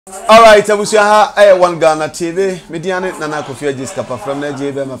All right, I wish you had one Ghana TV. Mediane Nana Kofi Jiskapa from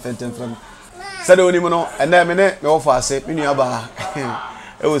Nigeria, my friend from Sadonimono, and then minute, no for say, Miniaba.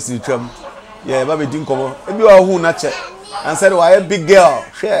 It was the trum. Yeah, Baby Dinko. If you are who not and said, why a big girl,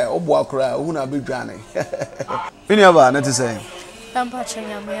 share, or walk around, who not be Johnny. Miniaba, not to say.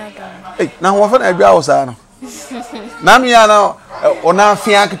 Hey, now what I go, son. Namiano, or now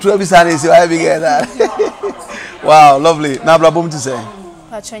Fiank to every Sunday, so I began that. Wow, lovely. Now, Blabum to say.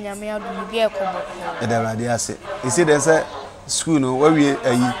 You see, there's a school no, where we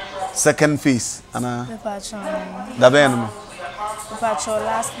a second phase. And the band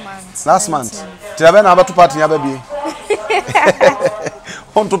last month. Did I have to party, baby?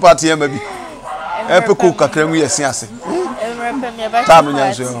 Want to party, baby? Epic cook a cream, we are seeing.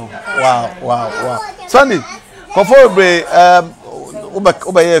 Wow. Sunday, comfortably,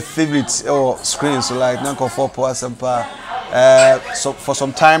 over favorite or screens like Nanko 4 Poas and Pa. So for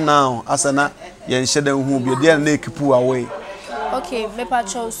some time now, as an young shadow who be there, they keep away. Okay, me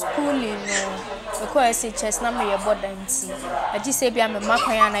patrol schooling, because it's just not my body. I just say, I'm a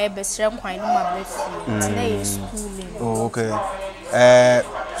Macayana, I best quite my today is schooling. Oh, okay.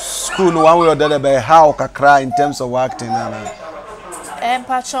 School, one way or the other, by how can cry in terms of acting. And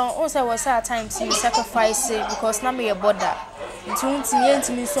patrol also was our time to sacrifice it because not my body. It's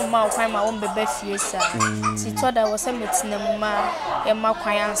me so much time I won't be beefy, sir. She thought I was a meeting and my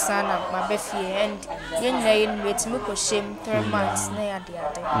quiet son, my beefy, and young lady with me for shame 3 months near the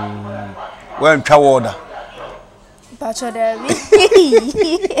other. When Kawader. Patrol there.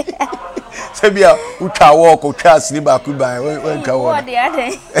 Sabia, who can walk or cast Niba could buy when Kawader the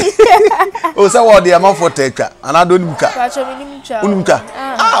other. Oh, so what the amount for taker, and I don't look at Unka.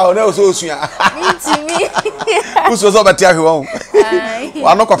 Oh, no, so soon. Who's over there?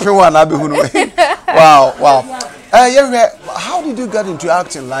 I'm not confident one. I'll be who. Wow. How did you get into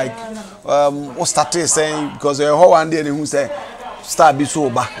acting? Like, what started saying because one day who say start be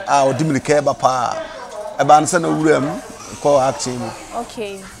sober. Or dimly care about a bansan of room call acting.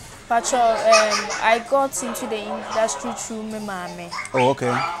 Okay. Patrol, I got into the industry through my mommy. Oh,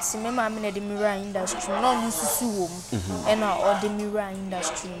 okay. See, my mommy in the mirror industry, not used to sue and or the mirror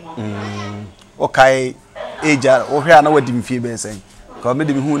industry. Okay, age or here, I know what the fever saying. Come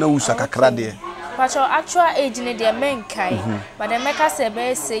to me who knows a crade. Patrol, actual age in the men kai, but the maker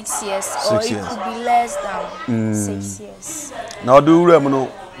say 6 years or it could be less than 6 years. Now, do remember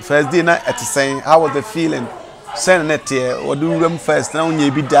first dinner at the same, how was the feeling? Send it here or do them first. Now you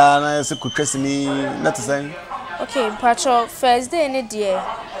be down as a could trust me. Not the same. Okay, Patrol, first day in the day,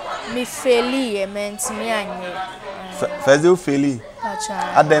 me fairly meant me and first day fairly.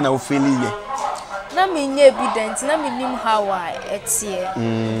 I then I'll fail ye. Na me nye evident, na me nim how I etie.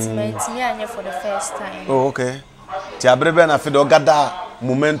 It meant me and for the first time. Oh, okay. Tiabrebe na fedo gada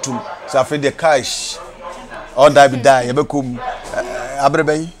momentum. So I feel the cash. All die be die. You become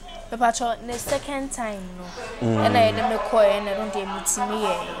abrebe. The Patrol, the second time, no. And I had me call and I don't meet me.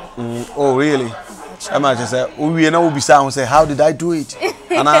 Oh, really? I might just say, oh, we know be sound say, how did I do it?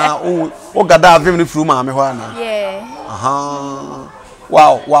 And I, oh, God, I've been through my Juana. Yeah.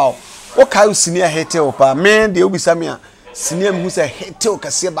 Wow. What kind of senior hate opa? Man, they will be some senior who's a hate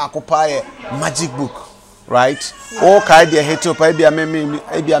Cassia Bacopa magic book, right? All kind of hate opa,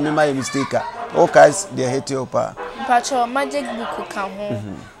 maybe I made my mistake. All kinds they hate opa. Patrol magic book come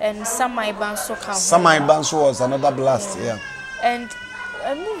home and some my banso come. Some my banso was another blast, yeah. And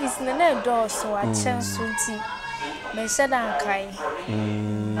movies in the door, so I chance to see. Me said Ankai.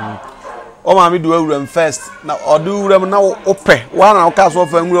 Oh, mammy, do a room first. Now, or do them now, open one of castle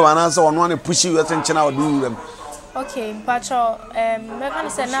of and answer on one and push you attention. I'll do them. Okay, Patrol, Megan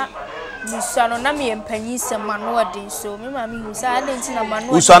said, not Miss Salonami and Pennies and Manuadin, so me, mammy, who said, I didn't see a man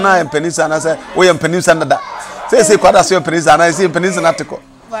who's and Pennies, and I said, we am Pennies under that. Say, quite as your pennies, and I see Pennies an article.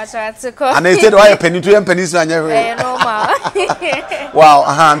 And they said, why a penny to pennies and your wow,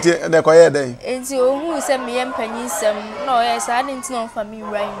 the quiet day. And so, who sent me and pennies, no, yes, I didn't know for me,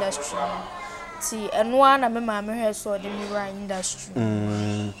 right industry. See, and one of my mamma has saw the mirror industry.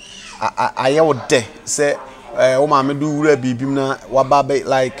 I would say, oh, mamma, do baby, what baby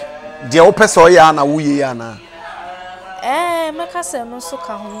like the open soyana, wooyana. My cousin also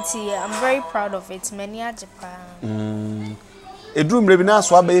county. I'm very proud of it. Many Agyapong. A dream maybe now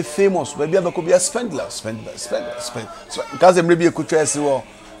so be famous. Maybe I could be a Spendilove. Because I'm maybe a could try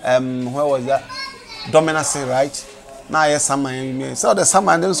where was that? Dominance, right? Now yes, some so the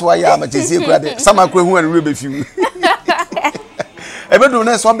summer that's why I'm at the summer who and really few. Ever do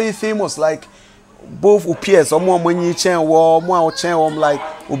next one be famous like both appears or more when you chain war, more chain like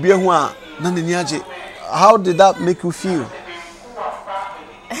Ubia. How did that make you feel?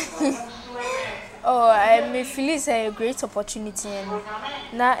 Oh, I may feel it's a great opportunity,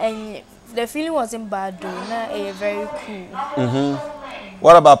 and the feeling wasn't bad though. Now, very cool.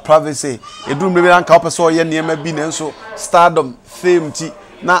 What about privacy? You do maybe an couple so ye near maybe so stardom, fame,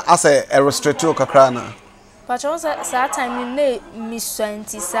 na as a restricted kakrana. But also, that time you Miss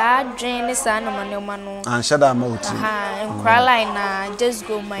 20, sad, drain the sun, and and shut up mouth. And cry line, just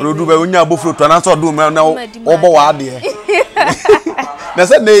go my. You do be when you buffalo to answer do now over what dear. They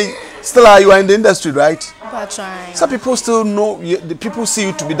said they still are you are in the industry, right? Some people still know the people see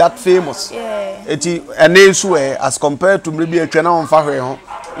you to be that famous. Yeah. And as compared to maybe a channel on fire,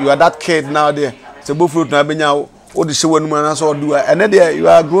 you are that kid now there. So buffalo to be now. All the show when man so do and then you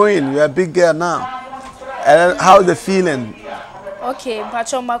are growing, you are a big girl now. And how's the feeling? Okay,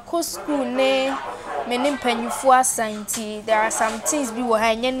 but on my school ne menim panyufo asanti. There are some things we were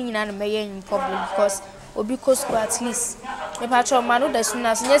hanging and may in public because obi school at least. Me patcho man no da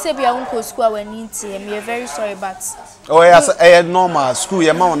suna so nyese bia won school when nti me very sorry but oh yes normal school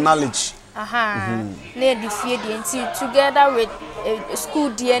your man knowledge. Near the fear the together with school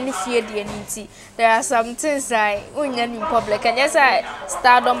the any fear the nti. There are some things like when you're in public and yes I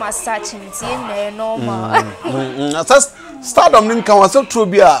stardom as such in normal. Stardom didn't come so true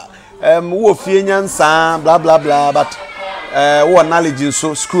be who fear nyansa blah blah blah but what knowledge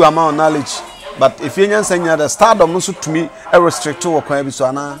so school amount knowledge but if you nyansa the stardom also to me a restricted or can be so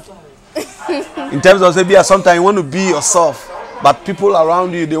in terms of say sometimes you want to be yourself but people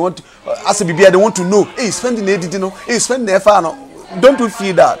around you they want to, as a BB they want to know hey spending it you know hey spending FR no don't you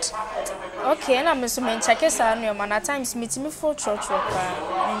feel that. Okay, and I'm so check it out man at times meet me for church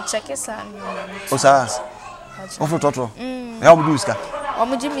and check it out. Oh sir. Oh for trotro. How do you ska?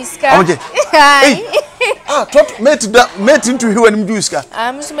 Miska. Ah, trot mate into you when you ska.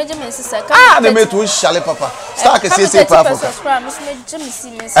 I'm so major sister. Ah, they mate to shale papa. Start say papa.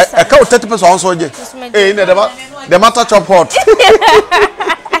 I count 30% also je. Eh, the matter chop hot.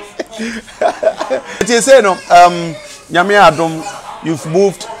 You say no nyame adom you've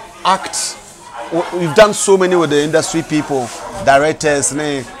moved acts. We've done so many with the industry people, directors,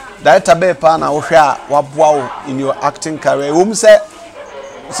 director be na ohwa wabwa in your acting career.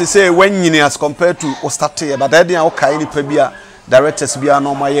 Say when you as compared to o start here, but then o kai ni pa bia directors bia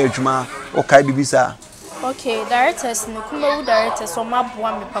no ma ye adwuma o kai bi bisa. Okay, directors no Kumawood directors o ma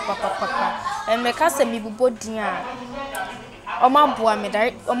boa me papa. And me ka se me bubo din a o ma boa me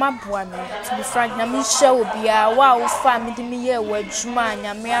to be frank na me share obi a wa wo fa me de me ye wo adwuma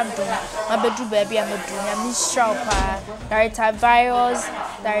nya me adom ma bedu ba bia me du nya me share pa director Virus,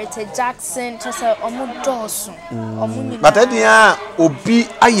 director Jackson just omo doso omo ni but then obi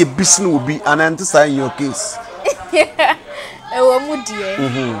aye business obi and answer in your case omo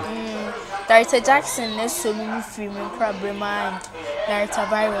die Director Jackson is so many film and problem and Director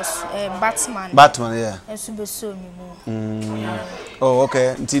Virus Batman yeah and super so many. Oh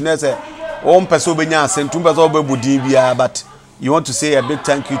okay nti say one person be nya asem two person be budin bia but you want to say a big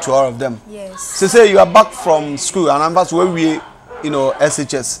thank you to all of them. Yes. So say you are back from school and I'm where we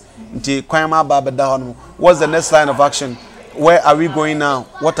SHS nti kwama baba da hono what's the next line of action? Where are we going now?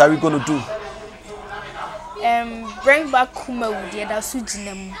 What are we going to do? Bring back Kumawood ya da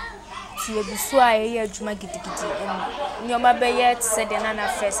sujinam. Ebusu aye adwuma gidigidi nyoma be yet said na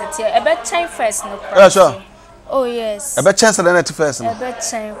first ebe chain first no yeah sure oh yes ebe chain said na first no ebe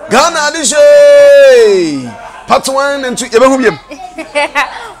chain Ghana dishe part 1 and 2 ebe hu biem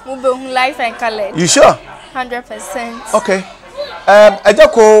mu be hu life and color you sure 100%. Okay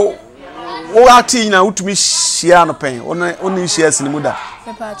Agyapong wo ati na utumi share no pen oni share sini muda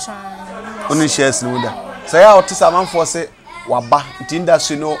eba chain oni share sini muda say ya otisa manfo say waba the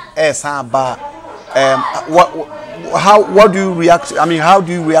industry no ba what do you react how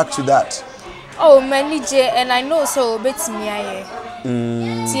do you react to that? Oh manager and I know so betimi aye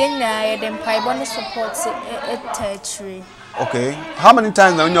tienya dem pai bonus support territory. Okay, how many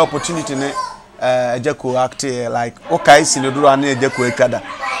times na your opportunity ne Agyapong act like okay sinoduro na Agyapong ekada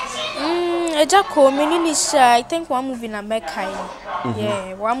Agyapong mini I think one movie na Mecca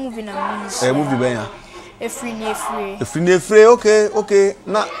yeah one movie na mini movie ben Free, okay.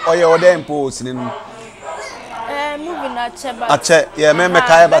 Na oye ode impo sinin. Moving na cheba. Ache, yeah, me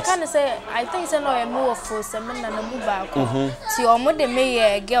kai but. I can say I think say no e move for some na move back. Ti omo de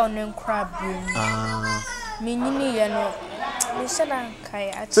me girl no crab. Me nyini ye no. Me shada kai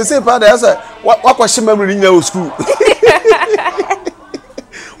ache. Say pa there say what question memory in school.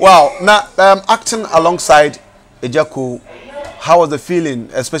 Wow, now acting alongside Agyapong, how was the feeling,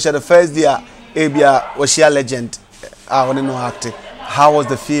 especially the first year? Abia was she a legend? I want to know acting. How was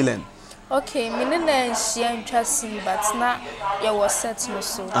the feeling? Okay, me and she interesting, but not you was set no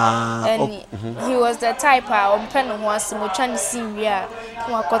so. And he was the type of pen who was mo trying to see we are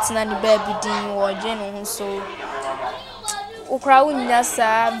who cotton and the baby din or general so. Ukra unya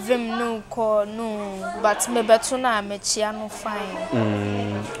sa vim no ko no, but me beto na me chia no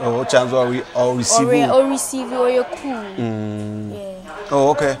fine. Oh, chance or receive or receive or you cool. Yeah. Oh,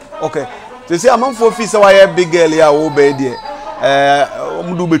 okay. They say I'm for fees why big girl ya obey there.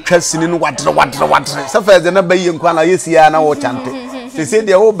 Do be trusting in what. So far, the number you can yes, ya na watch ante. They say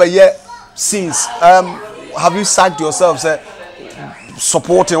they obey since. Have you sacked yourself, say,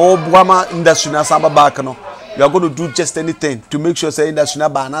 supporting all Brahma industry na samba back no? You are going to do just anything to make sure say industry na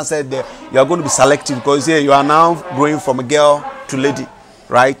banana said there. You are going to be selective because here you are now growing from a girl to lady,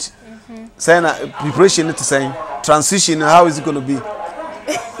 right? Saying preparation to saying transition. How is it going to be?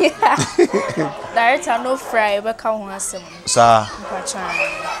 Director no fry be ka ho asem. Sir.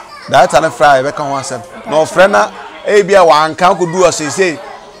 Director no fry be ka ho asem. No friend na e bia wa anka ko du o say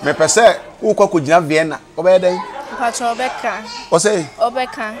me pese wo kwa ko gina Vienna. Obe den. Pacho obeka. O say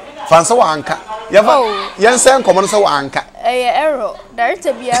obeka. Fansa wa anka. Yen say komo no say wa anka. Error.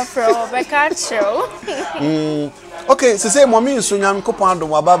 Director bia fra obeka chiro. Okay, say mommy nso nyam ko pon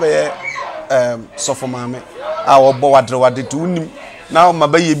adom aba be sofo maame a obo wadre tu nim. Now my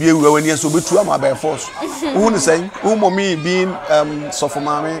baby be when you so be two am by force. Who say who mommy being sofo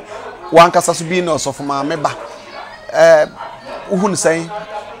maame one kasa so being no sofo maame ba. Who say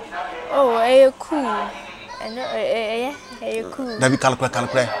cool. Cool. Na bi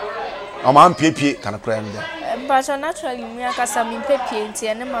calculate. O ma pie calculate dem. But naturally me akasa me pie nti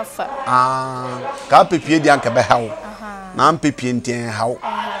ene mafa. Ka pie di anka be hawo. Na pie nti hawo.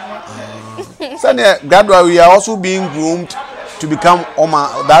 So gradually we are also being groomed to become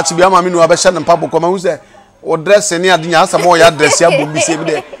Oma. That's be ama me no abesha ne pabo koma hu se o dress ni ade nya asem o ya dress ya bombi se bi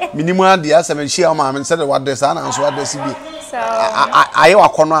de minimum ade asem hia o ma me se de wa dress ana nso dress bi so aye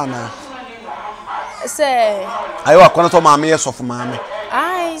wakono ana say aye wakono to ma me yesofu ma me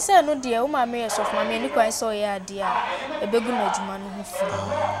ai say no de o ma me yesofu ma me ni kwan so ya ade a ebegu na adwuma no hu fi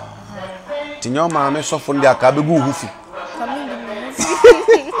tinyo ma me sofu ndi aka begu hu fi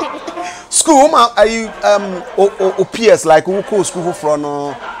school ma are PS like who call school from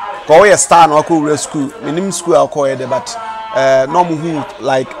no go your star no call school minim school I call there but no who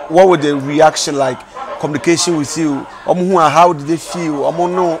like what would the reaction like communication with you who how did they feel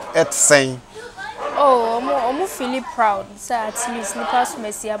no at saying I'm feeling proud so at least the past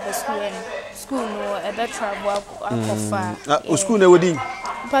mercy about school no a better travel far school no wedding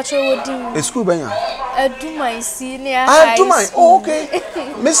patrol wedding school banya do my senior high do my okay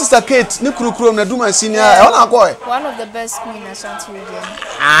Mrs. Kate ni kurukuru na do my senior one of the best school in Ashanti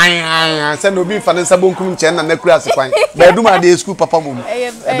region send obi fane sabonkum nche na nakura sekwan ba do my day school papa mum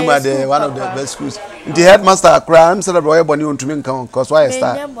do my day one of the best schools the headmaster cry am say the boy boni ontumi nkan cause why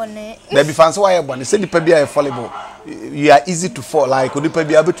start there be fancy why boni say the pa bia fallible you are easy to fall like odipa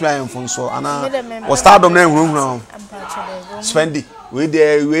bia betu ayen fonso ana o stardom na ehurunhuru spendi we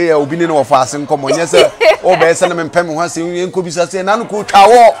there we obi ne no fa asen komo nya say o be say na mempem ho asen enko bisa say na no ko twa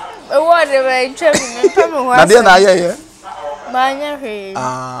wo de be ntwa mempem ho asen na de na ye manya hwe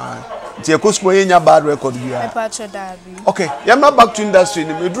tie ko school nya bad record bia pacho dabi okay you am back to industry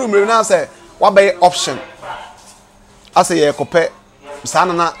ni me drum me na say what be option ase ye kopɛ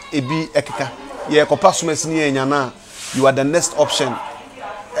sana na ebi ekeka ye kopa sumasi ni enya na you are the next option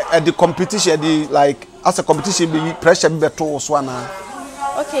at the competition the like as a competition be pressure be beto so na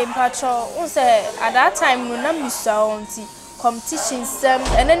okay mpacho un say at that time no na misa onti competition sem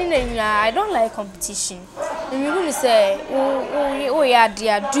and then I don't like competition and you really say oh yeah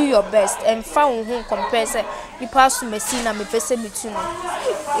dear do your best and found who compare say you pass to Messi na me pese between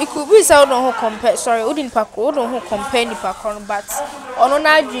it could be say don't compare sorry who didn't pack who don't compare ni pack but on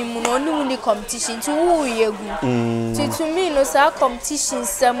na dream no only competition to who you to me no say competition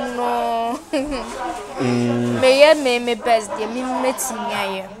sem no me best dey me meeting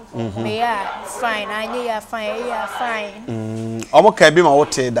aye me yeah fine I fine omo ka bi ma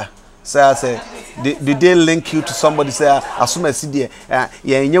wote da say did they link you to somebody say asuma si there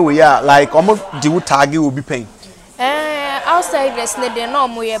ye nye we ya like omo di wo tag will be pain outside this ne dey no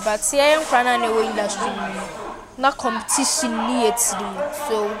mo ye but ye nkra na we industry na competition ni etiri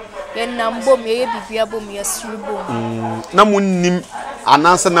so ye nambo me ye bibia bom ye sribo na munnim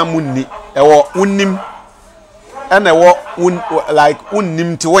anansa na munni ewo unnim ena ewo like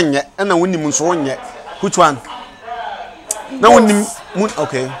unnim ti wonye ena unnim nso wonye which one na unnim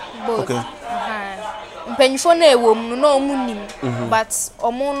okay okay mpanifo na ewo mu no omunim but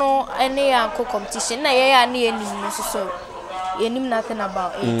omo no ene ya competition na ye ya na enim no so you know nothing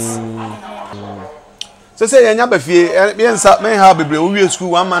about it. So say yanya ba fie me ha bebre we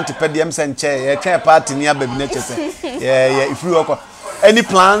school 1 month per dem say nche ye twa party near baby na chese yeah if you work any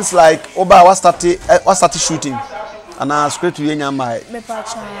plans like oba what start shooting ana script yenya mai me pa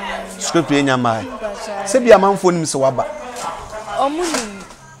cha script yenya mai se bia manfo nim se waba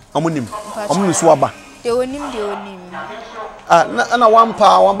omunim so waba de onim na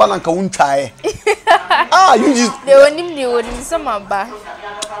wamba na nka wuntwae you just de onim some ba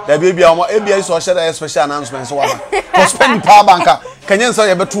the baby ABI so share a special announcement so waba for spend power banker kanyen so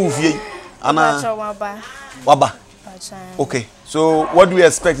ye beto fie ana waba okay so what do we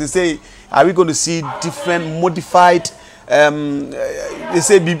expect to say are we going to see different modified they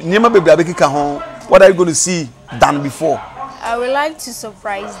say niema baby abekika ho what are you going to see than before? I would like to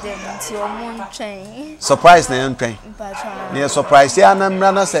surprise them until moon train. Surprise na yan train. Near surprise ya na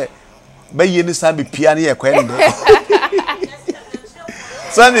mrana say be ye ni sa be pia na ye kwen de.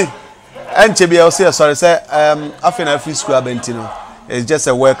 Sunny enche bia o say sorry say afina free school abentino. It's just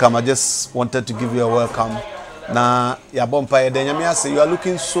a welcome. I just wanted to give you a welcome. Na ya bompa ye de nyame say you are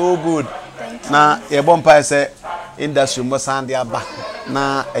looking so good. Thank you. Na ya bompa say industry mo sande aba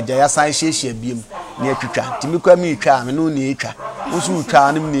na ejaya san hye biem na atwitwa timi kwa mi twa me no na etwa usu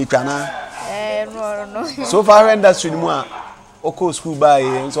twa nim na etwa na no so far industry mu a oko school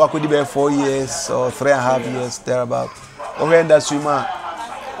by so akodi be 4 years or 3.5 years thereabout o industry mu a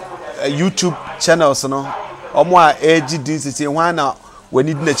YouTube channels no omo a AGDCC hwan na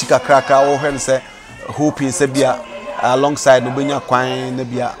wani di na chika kraka wo hwen se hoping se bia alongside no benya kwan na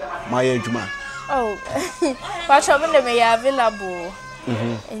bia ma ye adwuma. Oh, but I'm may available.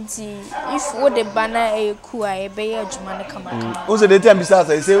 If what the banner a cool, I be a Jumana come. Also, the time besides,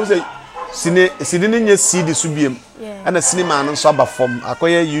 I say, Sidney see the subium and a cinema and sub from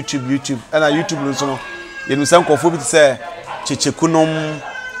acquire YouTube, and a YouTube so you know, some conformity say Chichikunum,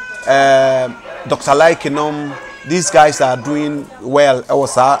 Dr. Likenum, these guys are doing well. I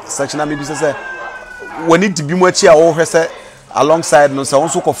was section maybe say, we need to be much here or say. Alongside no so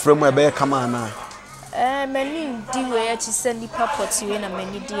also ko frame e be come na many di we ya chi send papot we na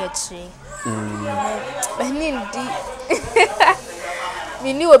many di achi many di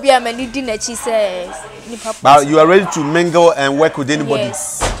many obi a many di na chi say ni papot. But you are ready to mingle and work with anybody?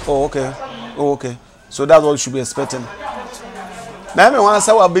 Yes. Oh okay so that's what you should be expecting. Na me wan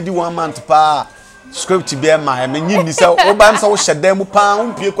say we be di 1 month pa script be ma me nyi ni say o ba am say wo hyedam mu pa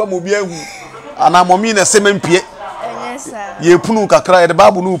umpie kwa mo bi ahu ana momi na se mampie ye punu kakra the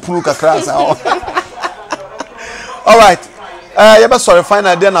babu no punu kakra sa all right you be sorry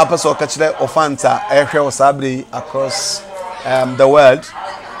final day na person ka kire ofanta ehwe osabre across the world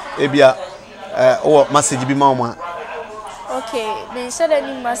ebia o message bi ma mo okay me said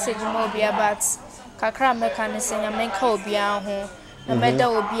any message mo bia but kakra meka ne senya menka obia ho na meda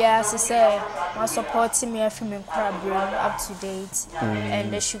obia say my support me after me up to date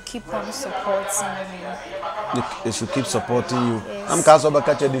and they should keep on supporting me. They should keep supporting you. Yes. I'm Kaso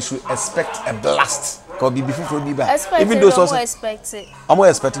Bakache, they should expect a blast. Cause be before be back. Even those also expect it. I'm more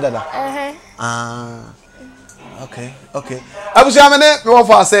expected that. Okay. I was jamane me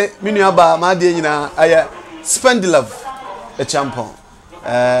want say me nua ba ma de nyina aya Spendilove Agyapong.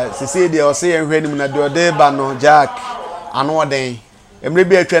 Se dey o say ehwe nim na de ba no Jack ano den. Emre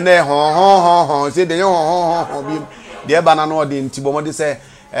bi atwa na ho say dey ho bi de ba na no de ntibomo de say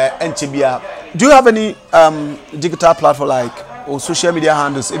enche bia. Do you have any digital platform like or social media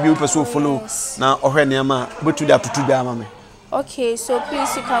handles if you person follow na ohwe niam betu da tutu da ma me? Okay, so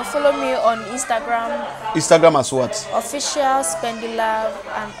please you can follow me on Instagram. Instagram as what? Official Spendilove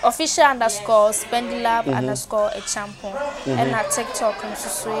and official_Spendilove _Agyapong and at TikTok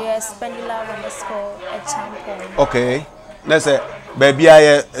so Spendilove _Agyapong. Okay. Let's say baby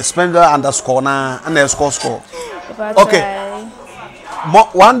I Spendilove_ na and score. Okay.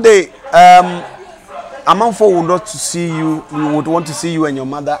 One day Amanfo would not to see you. We would want to see you and your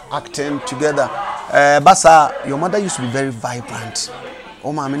mother acting together. Basa, your mother used to be very vibrant.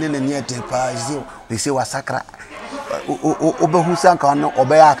 Oh, my men in near Tepa, they say was sacra. Obehusan can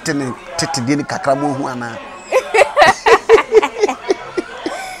obey acting and Titidini Kakramu.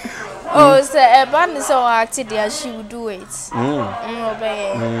 Oh, sir, a band is so acted as she would do it.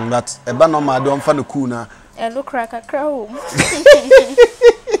 But a band on my don't find a kuna. And look like a crow.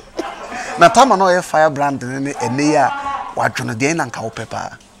 Na tama no ye firebrand ne ya wadwono de na nka wo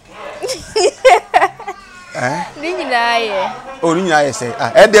pepa ni nyina ye o ni nyina ye say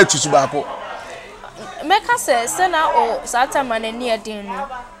e de tutu ba ko meka se na o sata manani adin no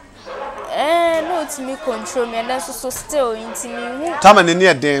No to me control me and then so still into me. Time and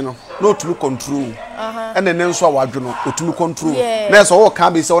near den no to control. And then so what you know to control. Next all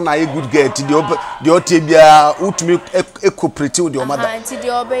can be so na a good girl to the otebia who to me cooperate with your mother.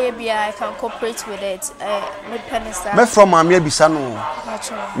 Until the baby I can cooperate with it. Me from mammy bisano.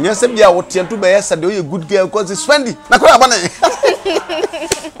 Yes, be out to be a good girl because it's Spendy.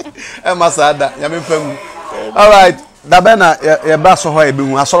 Masada, Yamifem. All right, Dabena, a bass of her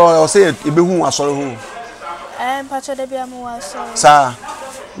being. I saw say it, who I saw who. Pacha de Biamu, sir.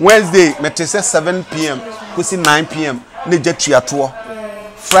 Wednesday, Metese 7 p.m. Kusi 9 p.m. Nejetria tour.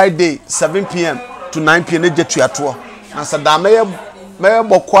 Friday, 7 p.m. to 9 p.m. Nejetria tour. And said, Damay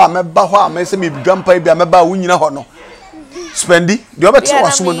Bokwa, me Baha, me say me grandpa be a meba winning a honor. Spendy, the other two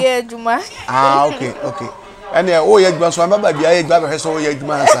are soon. Ah, okay. And oh, yeah, you so remember be a grab her so yeah,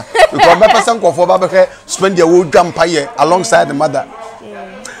 master. Because my person go for Baba spend your old grandpa alongside the mother.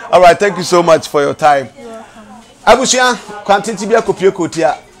 All right, thank you so much for your time. Abusia, quantity be a copy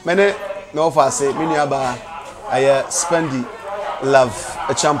cotia. Many no for say, Miniaba, I Spendi love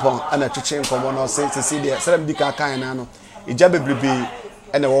a champion and a chicken from one or Saint Cecilia, Sam Dika Kainano, Agyapong,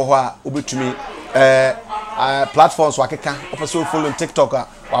 and a Waha, Ubi to me. Platforms Wakeka, also follow TikTok,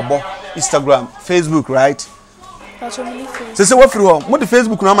 Wabo, Instagram, Facebook, right? So what through what the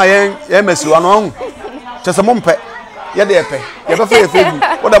Facebook now my MS one just a mumpe. Yeah, they pay. You have a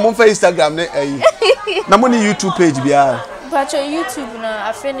Facebook. What a mumpe Instagram, na money YouTube page be a. But your YouTube now,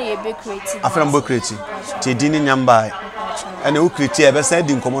 I feel a bit creative. I feel a bit creative. Tidini nyamba. And who creative? I said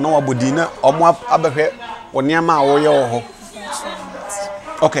in common no abodina or more abehe or nyama or yo.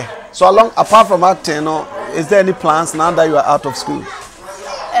 Okay. So along apart from acting, is there any plans now that you are out of school?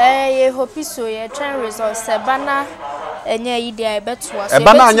 I hope so. Yeah, trying results. Ebana, enya idea betu.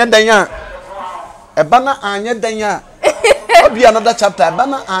 Ebana anya denya. Ebana anya denya. Obi another chapter.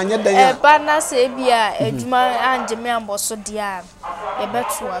 Ebana anya denya. Ebana se bia ejuma anje me amboso dia.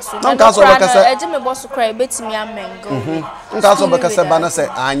 Ebetu aso. Nka so bakasa. Eje me boso kra ebetimi amengo. Nka so bakasa ebana se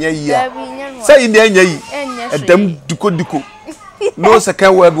anya yi. Say indi anya yi. Edam duko. No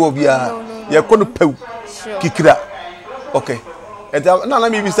second word will be a kono pew kikira. Okay. Now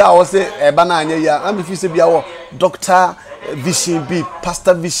let me be say I was say banana ya. Let me say be our Doctor Vision B,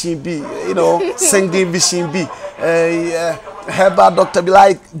 Pastor Vision B, singing Vision B. Herbal doctor be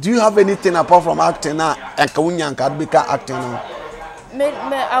like, do you have anything apart from acting now? And Kawunyan can be acting now.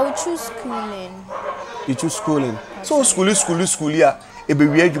 I would choose schooling. You choose schooling. So school yeah. It be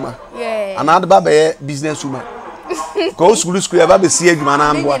weird, man. Yeah. Another baby businesswoman. Go school ever be see you man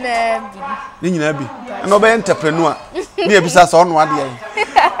am boy. Ni nyina bi. No be entrepreneur. Ni ebisa so no ade yan.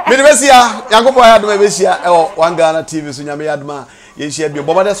 Me de besia, Yankopon ya do me besia e One Ghana TV so nyame yadma. Ye share bi.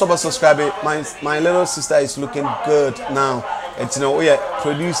 Boba de subscribe. My little sister is looking good now. And you know we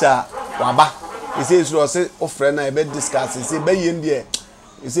producer waba. He says you say o friend na e be discuss. He say be yen there.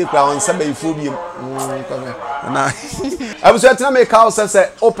 He say kwa on say be phobia. Na. I was trying to make house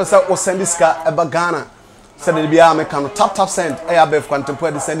say o pesa o send this car e ba Ghana. Said the bia me can tap send I have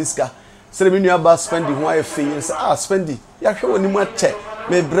contemporary send this car. Said me new about Spendi who I feel say Spendi ya hwe woni mu ache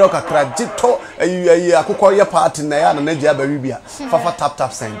me bre kakra jito akukọ ya party na ya na gya ba bia fafa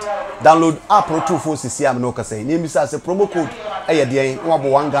tap send download app pro 246 am no kase ni mi say promo code aye de wo abo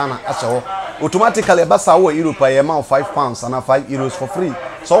 1 Ghana ache ho automatically ba sa wo Europe aye ma £5 and €5 for free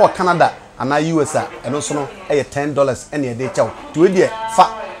so wo Canada and US and also no aye $10 and ye de chow to we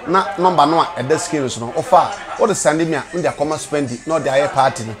fa na number no e de skills no offer what the send me a ndia come Spendi no dey aye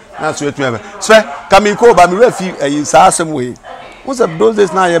party na so etu ebe so kamiko ba me refi ayi sa asem we most of those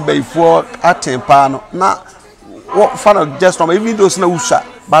days now before acting pa no na what fan just from even those na usha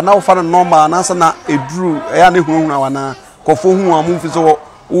but now fan normal na say na edru ya ne hunhun awana kofo hu amu fi so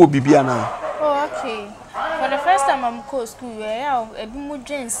wo bibia na. Oh okay. For the first time I'm go school yeah ebi mu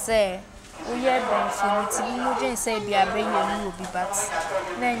dwen say we hear benefit mu dwen say bia be you obi but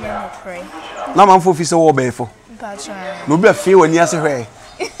na nya no pray na man fo fi say wo be fo no be fe wani ase hwe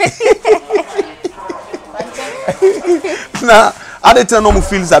na I didn't know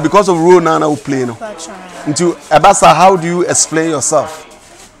feels that because of role now we play no. Into Abasa, how do you explain yourself?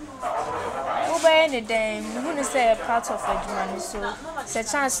 Over the day, we say a part of a man, so the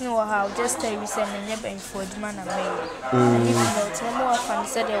chance no how just tell you say me never for the man I made. Even though more fun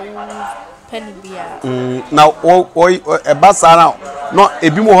said penny beer. Now, Abasa now, not a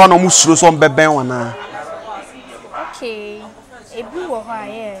bit more no musro so beben wana. Okay, a bit more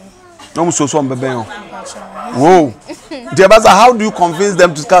high. No musro so beben. Whoa. Debaza, how do you convince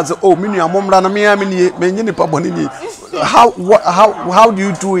them to say, oh, me and mom run me how do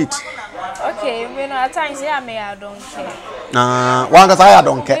you do it? Okay, when at times yeah me I don't care. One cause I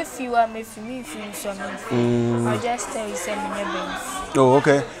don't care. If you are me so I'll just tell you send me bench. Oh,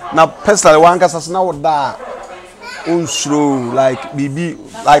 okay. Now personally one cause now what that unsure like BB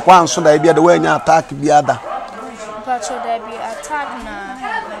like one so that be the way you attack the other. Patrol there be attack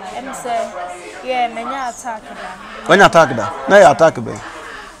na say yeah many attack da. When you attack that, now you attack be.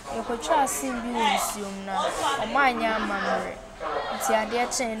 You could try sim be resume na o manya mamre. Ti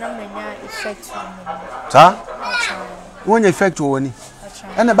ade chen na manya effect on me. Sa? When effect woni.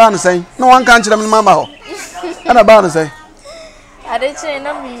 And the ban say no one can tell me mama ho. And the ban say ade chen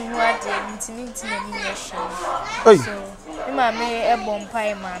na me hu ade ntimi na ni yesha. Oi. So my me a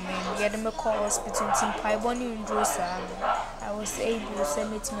bompai mammy, get me call hospital in Piboni in Drosa. I was able to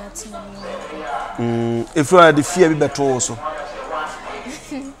send it to me. If you are the fear, be better also.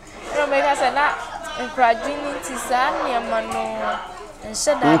 No, because I not graduating to Sanya Mano and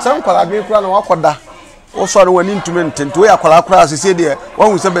said that some call me crown or quada. Also, when intimate and to a colass, said there,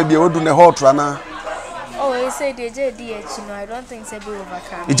 one was a baby would do the hot runner. Oh, he said the JDH, no, I don't think so.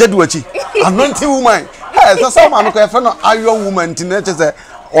 Overcome. It's a duty. I'm not a woman. Yes, someone who can find a young woman to let us say,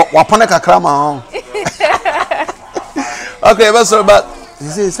 Waponeka Krama. Okay, but he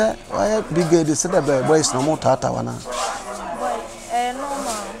says, why big they said the boys no more tata.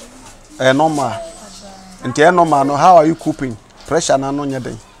 Normal. And normal, no, how are you coping? Pressure on your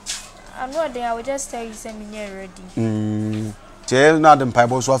day. I'm not there, I will just tell you something ready. Tell not them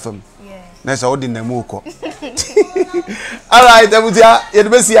pibos of them. Yeah. That's all in the moko. All right, it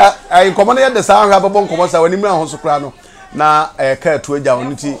was here. I commanded the sound of a bonk was our name soprano. Now, a care to a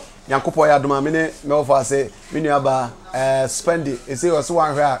unity. Yankopo Yaduma Mine, no for say, Miniaba, Spendi, is it was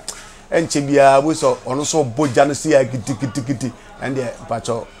one here. And Chibia, we saw also Bojanasia, gitty, and the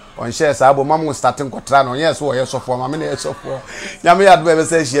pacho. On shares, I will mamma starting Quatrano. Yes, or yes, of 4 minutes of 4. Yami had ever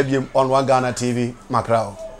said she on one Ghana TV, Macrao.